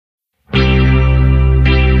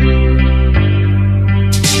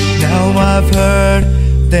heard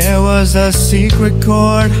there was a secret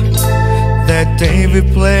chord that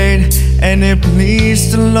David played and it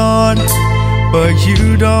pleased the Lord. But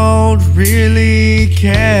you don't really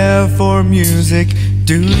care for music,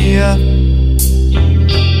 do ya?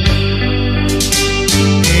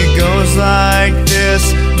 It goes like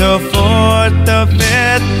this: the fourth, the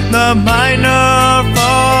fifth, the minor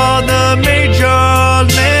fall, the major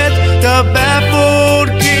lift, the baffled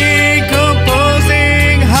king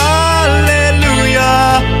composing hallelujah,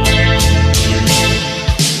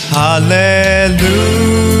 hallelujah,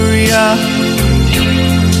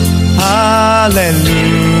 hallelujah,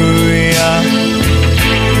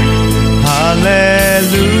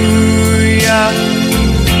 hallelujah,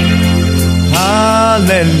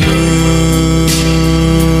 hallelujah.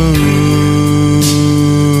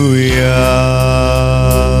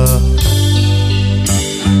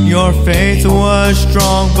 Your faith was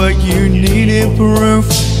strong, but you needed proof.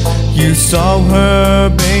 You saw her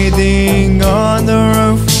bathing on the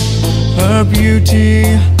roof, her beauty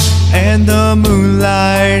and the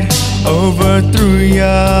moonlight overthrew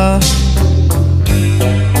ya.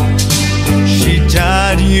 She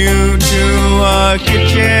tied you to a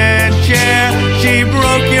kitchen chair, she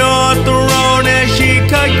broke your throne and she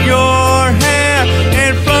cut your hair,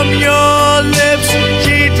 and from your lips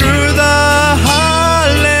she drew the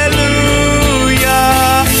hallelujah,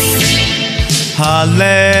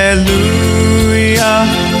 hallelujah,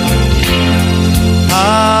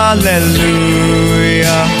 hallelujah,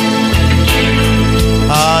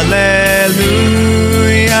 hallelujah,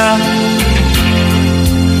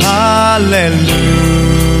 hallelujah.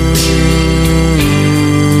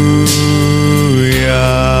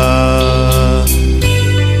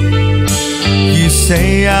 You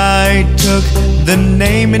say I took the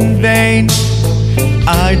name in vain.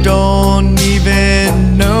 I don't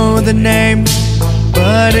even know the name,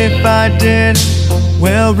 but if I did,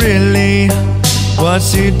 well really,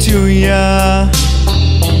 what's it to ya?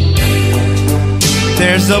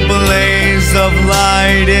 There's a blaze of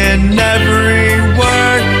light in every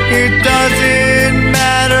word. It doesn't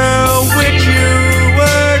matter which you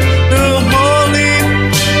word, the holy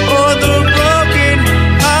or the broken.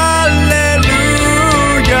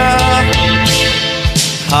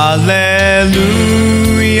 Hallelujah, hallelujah,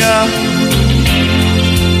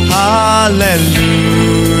 hallelujah,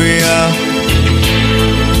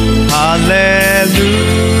 hallelujah,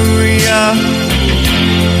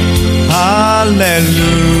 hallelujah.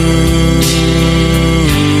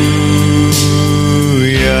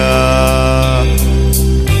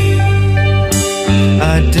 I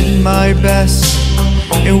did my best,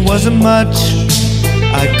 it wasn't much.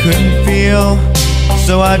 I couldn't feel,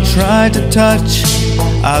 so I tried to touch.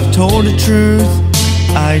 I've told the truth,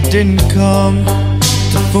 I didn't come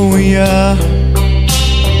to fool ya.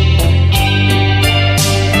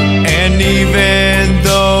 And even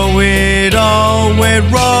though it all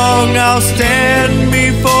went wrong, I'll stand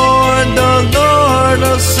before the Lord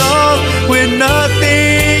of song with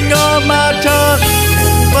nothing on my tongue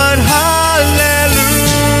but hallelujah,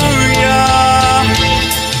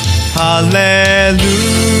 hallelujah,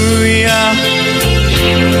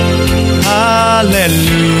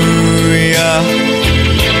 hallelujah,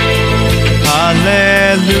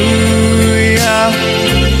 hallelujah,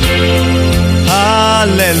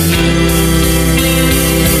 hallelujah,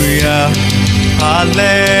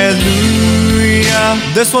 hallelujah.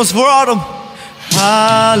 This one's for Autumn.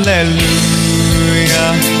 Hallelujah,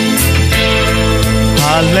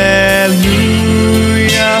 hallelujah,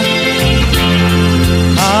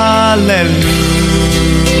 hallelujah,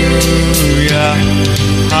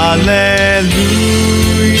 hallelujah, hallelujah,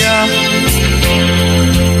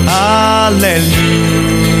 hallelujah,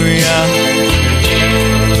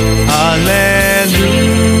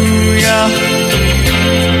 hallelujah,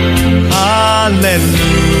 hallelujah,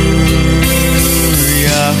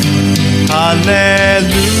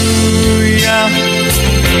 hallelujah,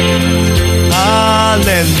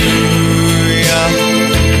 hallelujah,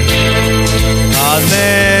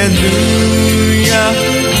 hallelujah,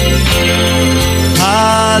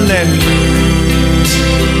 hallelujah,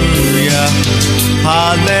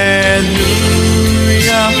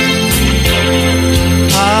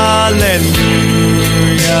 hallelujah,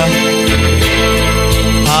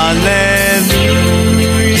 hallelujah,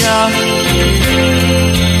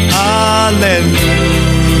 hallelujah.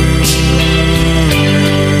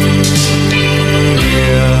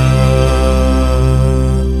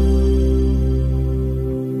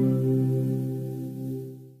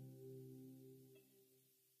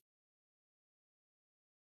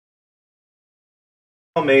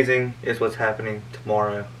 How amazing is what's happening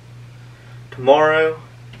tomorrow. Tomorrow,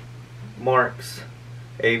 marks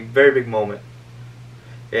a very big moment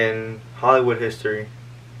in Hollywood history,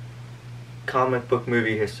 comic book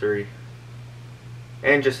movie history,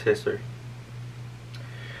 and just history.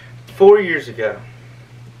 4 years ago,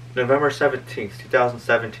 November 17th,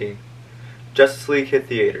 2017, Justice League hit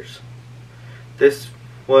theaters. This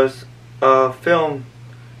was a film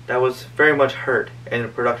that was very much hurt in the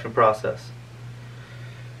production process.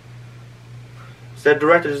 Said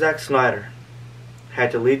director Zack Snyder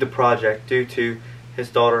had to leave the project due to his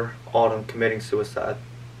daughter Autumn committing suicide.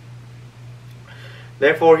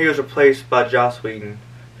 Therefore, he was replaced by Joss Whedon,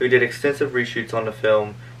 who did extensive reshoots on the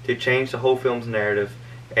film to change the whole film's narrative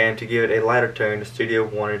and to give it a lighter tone the studio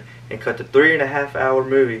wanted, and cut the 3.5-hour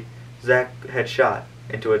movie Zack had shot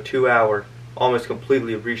into a 2-hour, almost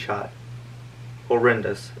completely reshot,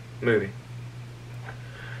 horrendous movie.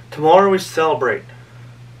 Tomorrow we celebrate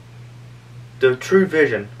the true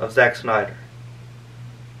vision of Zack Snyder.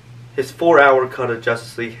 His 4-hour cut of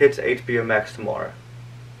Justice League hits HBO Max tomorrow.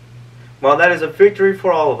 While that is a victory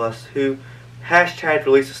for all of us who hashtag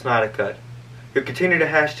release the Snyder Cut, who continue to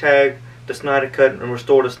hashtag the Snyder Cut and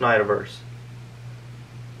restore the Snyderverse,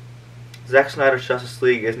 Zack Snyder's Justice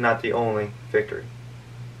League is not the only victory.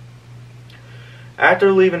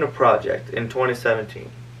 After leaving the project in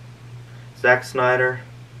 2017, Zack Snyder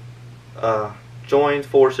joined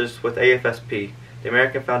forces with AFSP, the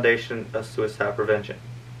American Foundation of Suicide Prevention,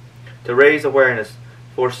 to raise awareness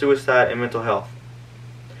for suicide and mental health.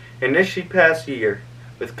 In this past year,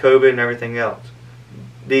 with COVID and everything else,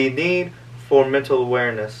 the need for mental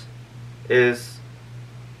awareness is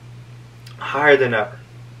higher than ever.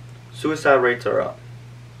 Suicide rates are up.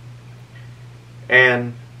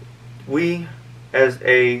 And we, as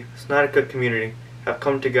a Snyder Cut community, have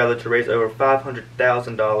come together to raise over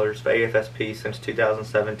 $500,000 for AFSP since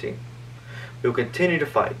 2017. We will continue to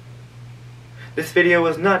fight. This video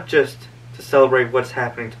is not just to celebrate what's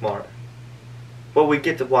happening tomorrow, what we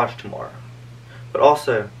get to watch tomorrow, but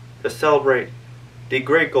also to celebrate the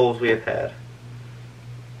great goals we have had,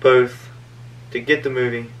 both to get the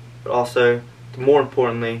movie, but also, more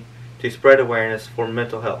importantly, to spread awareness for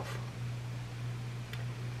mental health.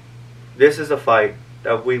 This is a fight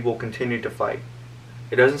that we will continue to fight.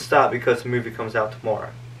 It doesn't stop because the movie comes out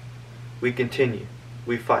tomorrow. We continue.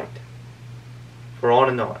 We fight. For on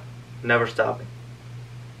and on. Never stopping.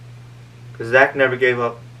 Because Zack never gave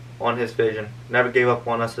up on his vision. Never gave up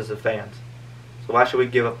on us as the fans. So why should we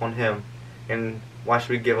give up on him? And why should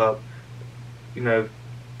we give up,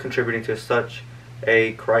 contributing to such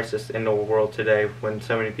a crisis in the world today when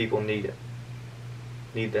so many people need it?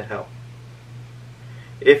 Need that help.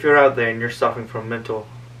 If you're out there and you're suffering from mental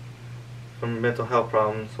health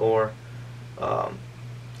problems or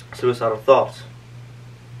suicidal thoughts,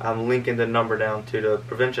 I'm linking the number down to the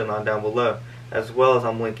prevention line down below, as well as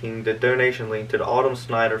I'm linking the donation link to the Autumn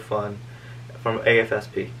Snyder Fund from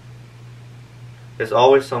AFSP. There's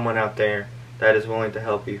always someone out there that is willing to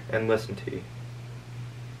help you and listen to you.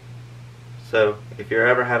 So, if you're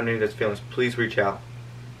ever having any of those feelings, please reach out.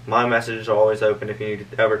 My messages are always open if you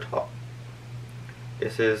need to ever talk.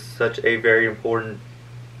 This is such a very important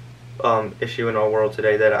issue in our world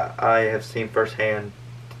today that I have seen firsthand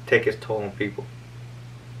take its toll on people.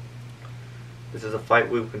 This is a fight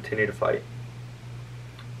we will continue to fight.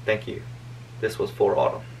 Thank you. This was For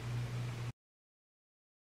Autumn.